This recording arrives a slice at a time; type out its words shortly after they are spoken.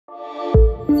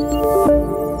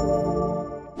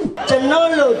ကျွန်တော်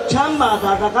တို့ချမ်းပါ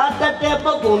တာတကားတက်တဲ့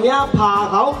ပုံပုံများဖာ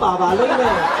ကောင်းပါပါလိမ့်မ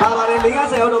ယ်။ပါပါတယ်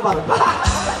50ရောက်တော့ပါ။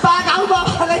ပါကောင်းပါ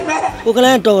ပါလိမ့်မယ်။ကိုကလ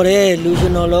န်တော်တယ်လူရှ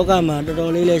င်တော်လောကမှာတော်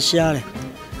တော်လေးလဲရှားတယ်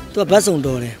။သူကဘတ်စုံ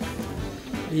တော်တယ်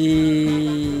။ဒီ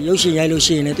ရုပ်ရှင်ရိုက်လို့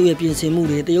ရှိရင်လည်းသူ့ရဲ့ပြင်ဆင်မှု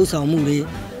တွေတရုပ်ဆောင်မှုတွေ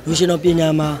လူရှင်တော်ပညာ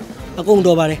မှာအကုန်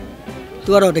တော်ပါတယ်။သူ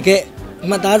ကတော့တကယ်အ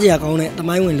မှတ်သားစရာကောင်းတဲ့သ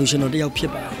မိုင်းဝင်လူရှင်တော်တစ်ယောက်ဖြစ်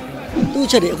ပါတယ်။သူ့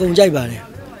ချက်တွေအကုန်ကြိုက်ပါတယ်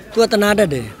။သူကတနာတတ်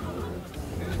တယ်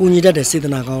။ဦးညီတတ်တယ်စေတ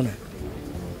နာကောင်းတယ်။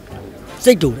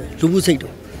စိတ်တူတယ်လူမှုစိတ်တူ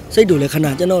စိတ်တူလည်းခဏ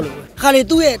ကျွန်တော်လိုခါလေ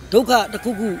သူ့ရဲ့ဒုက္ခတစ်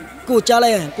ခုခုကိုကြားလို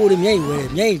က်ရင်ကိုယ်တွေမျက်ရည်ဝဲတယ်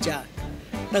မျက်ရည်ကြား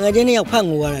တငယ်ချင်းတွေရောက်ဖတ်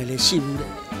ငိုရတာလည်းရှိဘူးတဲ့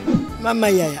မမ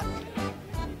ရရ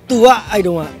သူကအဲ့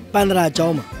တုန်းကပန္ဒရာကျော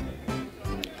င်းမှာ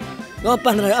တော့ပ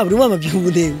န္ဒရာဘယ်သူမှမပြော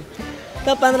ဘူးသေးဘူးတ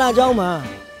ပန္ဒရာကျောင်းမှာ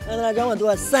သူ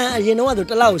ကစံအရင်တုန်းကသူ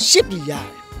တစ်လောက်8ပြည်ရတယ်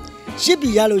8ပြ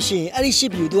ည်ရလို့ရှိရင်အဲ့ဒီ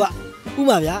8ပြည်ကိုသူကဥ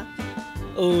မာဗျာ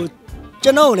ဟိုကျွ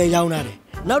န်တော်ကိုလည်းရောင်းတာတယ်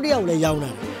နောက်တစ်ယောက်လည်းရောင်း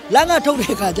တာတယ်လမ်းကထုတ်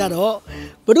တဲ့ခါကျတော့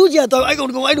ဘုဒ္ဓကြီးကတော့အဲ့ကောင်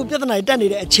အဲ့လိုပြဿနာတက်နေ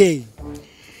တဲ့အချိန်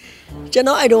ကျွန်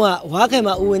တော်အဲ့တုန်းကဝါခဲ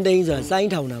မှာဦးဝင်းသိန်းဆိုတာစိုင်း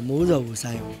ထောင်တာမိုးစော်ကို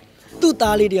စိုင်းသူ့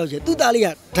သားလေးတယောက်ချင်းသူ့သားလေးက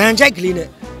ဒဏ်ချိုက်ကလေးနဲ့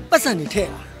ပတ်စံနေထည့်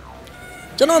လာ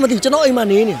ကျွန်တော်မသိကျွန်တော်အိမ်မှာ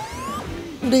နေနေ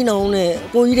ဦးသိန်းအောင်နဲ့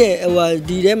ကိုကြီးတဲ့ဟို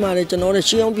ဒီထဲမှာလည်းကျွန်တော်တဲ့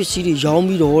ရှင်းအောင်ပစ္စည်းတွေရောင်း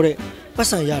ပြီးတော့တဲ့ပတ်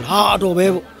စံရတာဟာအတော်ပဲ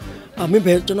ပေါ့မင်း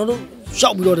ပဲကျွန်တော်တို့ရှော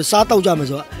က်ပြီးတော့စားတောက်ကြမယ်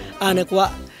ဆိုတာအားနဲ့ကိုက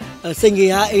စိန်ကေ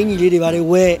ဟာအင်ကြီးလေးတွေပါတယ်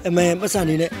ဝဲအမှန်ပတ်စံ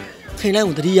နေနဲ့ခင်လိုက်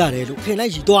ကိုတတိရတယ်လို့ခင်လို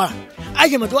က်ရီသွားတာအဲ့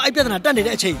ချိန်မှာသူအဲ့ပြဿနာတက်နေ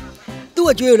တဲ့အချိန်သူ့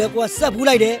အကျွေးကိုလည်းကိုကဆက်ဖူး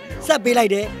လိုက်တယ်ဆက်ပေးလို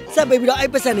က်တယ်ဆက်ပေးပြီးတော့အဲ့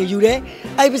ပတ်စံတွေယူတယ်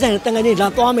အဲ့ပတ်စံတွေတန်ငယ်ချင်းလာ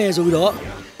သွားမယ်ဆိုပြီးတော့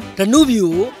ဒနုဗျူ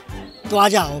ကိုသွား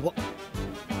ကြအောင်ပေါ့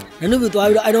ဒနုဗျူသွား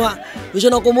ပြီးတော့အဲ့တော့လူရှ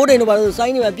င်တော်ကိုမိုးတိန်တို့ပါလို့စို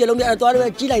င်းနေပဲပြက်လုံးပြအဲ့သွားတ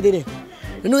ယ်ကြီးလိုက်သေးတယ်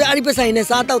ဒနုရအဲ့ဒီပတ်စံတွေနဲ့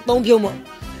စားတော့3ဖြုံးပေါ့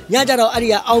ညကြတော့အဲ့ဒီ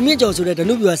ကအောင်မြင့်ကျော်ဆိုတဲ့ဒ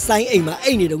နုဗျူကစိုင်းအိမ်မှာ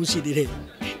အိမ်နေတုန်းရှိသေးတယ်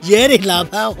ရဲတွေလာ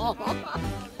ဖမ်း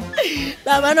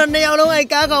ဒါမှတော့2ယောက်လုံးအဲ့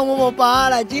ကားကောင်မပါ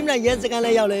လာကြီးမလားရဲစကန်လ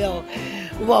ည်းရောက်လဲရောက်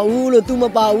မပါဘူးလို့ तू မ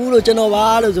ပါဘူးလို့ကျွန်တော်ပါ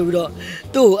လို့ဆိုပြီးတော့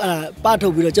သူ့ကိုအဲ့ဒါပထု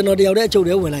တ်ပြီးတော့ကျွန်တော်တယောက်တည်းအချုပ်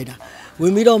ထဲဝင်လိုက်တာဝ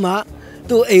င်ပြီးတော့မှ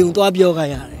သူ့အိမ်ကိုသွားပြောခို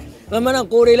င်းရတယ်ဘာမှတော့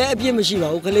ကိုယ်တွေလည်းအပြစ်မရှိပါ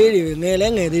ဘူးကလေးတွေငယ်လဲ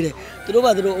ငယ်သေးတယ်သူတို့က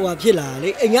သူတို့ဟိုဟာဖြစ်လာလေ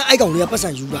အိမ်ကအဲ့ကောင်တွေကပတ်စံ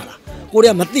ယူလာတာကို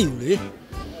တွေကမသိဘူးလေ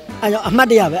အဲ့ကြောင့်အမှတ်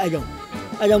တရပဲအဲ့ကြော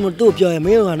င့်မသူ့ပြောရင်မ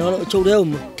င်းကတော့အချုပ်ထဲကို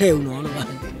ထည့်ဦးနော်လို့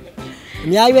အ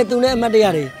များကြီးပဲသူနဲ့အမှတ်တရ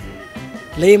တွေ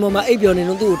လေပေါ်မှာအိပ်ပျော်နေ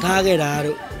တော့သူ့ကိုထားခဲ့တာ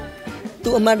တို့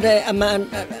သူ့အမှန်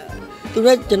သူ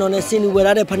နဲ့ကျွန်တော်နဲ့စင်လူဝယ်ရ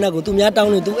တဲ့ဖနက်ကိုသူများတော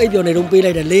င်းလို့သူအိပ်ပျော်နေတော့ပေး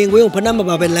လိုက်တယ်လေရင်ခွင်းကိုဖနက်မ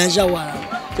ပါပဲလမ်းလျှောက်ရတာ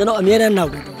ကျွန်တော်အမြဲတမ်းနော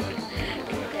က်တယ်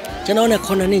ကျွန်တော်နဲ့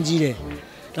9နှစ်ကြီးတယ်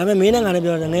ဒါပေမဲ့မင်းနဲ့ငါနဲ့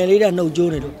ပြောငယ်လေးတဲ့နှုတ်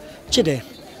ကြိုးနေလို့ချစ်တယ်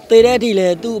တေတဲ့အထိလဲ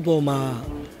သူ့အပေါ်မှာ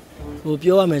ဟို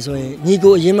ပြောရမယ်ဆိုရင်ညီ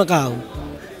ကိုအရင်မကဘူး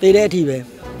တေတဲ့အထိပဲ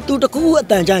သူတကူအ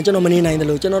တန်ကြာကျွန်တော်မနေနိုင်တယ်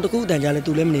လို့ကျွန်တော်တကူအတန်ကြာလဲ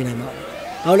သူလည်းမနေနိုင်ပါဘူး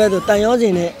ဘာလို့လဲဆိုတန်ရောစ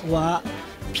င်နဲ့ဟိုက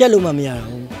ဖြတ်လို့မှမရတာ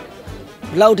ဘူး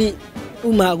ဘလောက်ထိဥ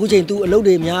မာအခုချိန် तू အလုပ်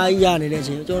တွေအများကြီးရနေတဲ့အ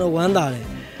ချိန်ကျွန်တော်ဝမ်းသာတယ်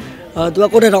तू က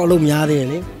ကိုယ့်ထက်တော့အလုပ်များသေးတယ်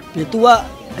လေပြီး तू က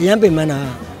အရန်ပင်ပန်းတာ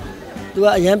तू က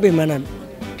အရန်ပင်ပန်းတာ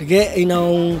တကယ်အိမ်အော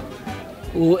င်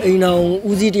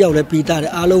ဦးစီးတယောက်လည်းပြီးသားတ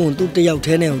ယ်အားလုံးကို तू တယောက်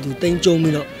ထဲနဲ့ကို तू တိမ့်ကျုံ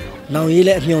ပြီးတော့နောင်ရေးလ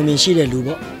ည်းအမျှော်မြင်ရှိတဲ့လူ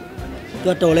ပေါ့ तू က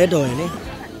တော်လဲတော်တယ်လေ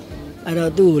အဲ့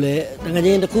တော့သူ့ကိုလည်းတကယ်ချ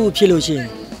င်းတစ်ခုဖြစ်လို့ရှိရင်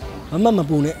မ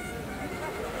ပူနဲ့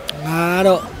ငါ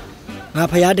တော့ငါ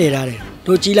ဖျားတည်ထားတယ်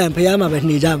တို့ကြီးလိုက်ဖျားမှာပဲ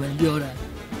နေကြမယ်ပြောတာ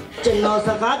ကျွန်တော်စ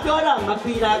ကားပြောတာမ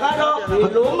ပီတာကတော့ဘ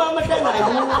လို့မှမတတ်နိုင်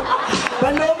ဘူးကျွ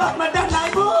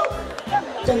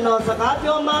န်တော်စကား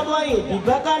ပြောမှသွားရင်ဒီဘ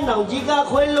က်ကနောင်ကြီးက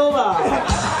ခွဲလို့ပါ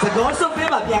သကောစုပ်ပေး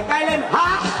ပါပြန်ကိုင်းလိုက်ဟာ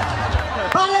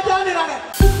ဘာလဲပြောနေတာလဲ